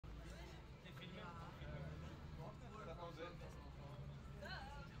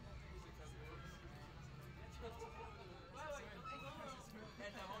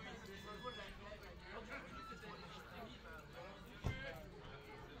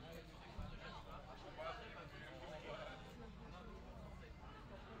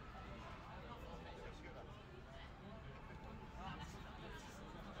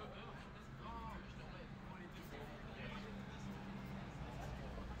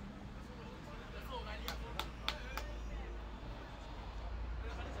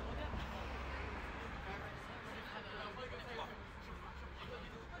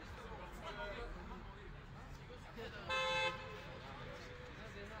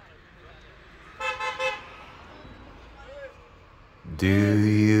Do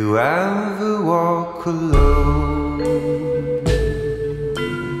you ever walk alone?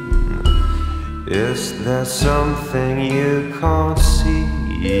 Is there something you can't see?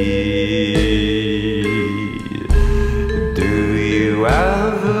 Do you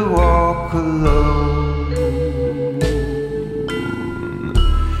ever walk alone?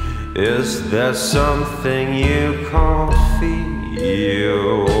 Is there something you can't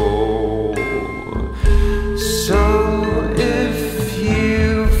feel? So if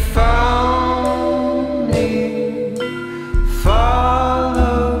you found me,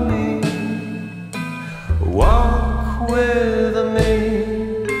 follow me, walk with me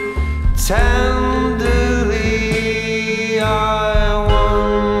tenderly. I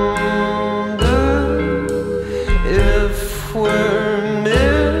wonder if we're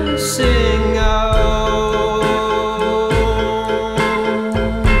missing out.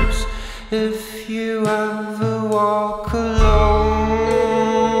 If you ever walk alone,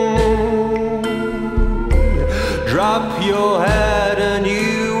 drop your head and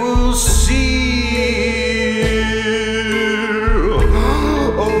you will see.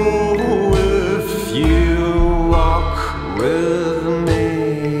 Oh, if you walk with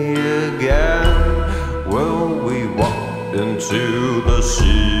me again, will we walk into the sea?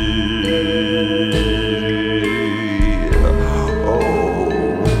 Oh,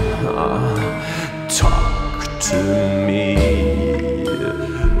 talk to me,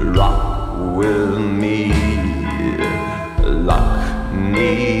 rock with me, lock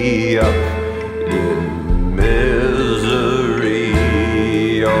me up in misery.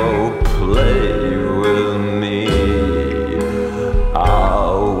 Oh, play with me.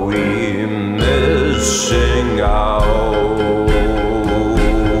 Are we missing out?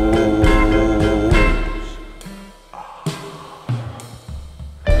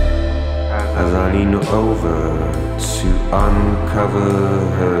 As I lean over to uncover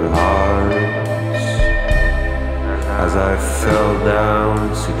her heart, as I fell down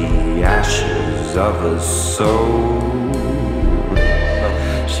to the ashes of her soul,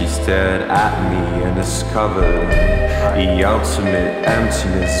 she stared at me and discovered the ultimate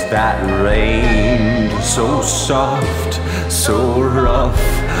emptiness that reigned. So soft, so rough,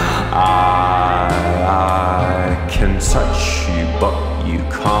 I can touch you but you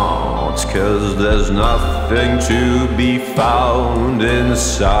can't, 'cause there's nothing to be found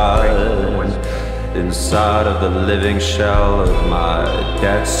inside of the living shell of my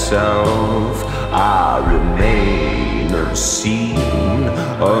dead self. I remain unseen,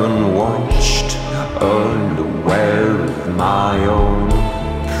 unwatched, unaware of my own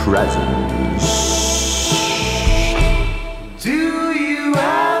presence.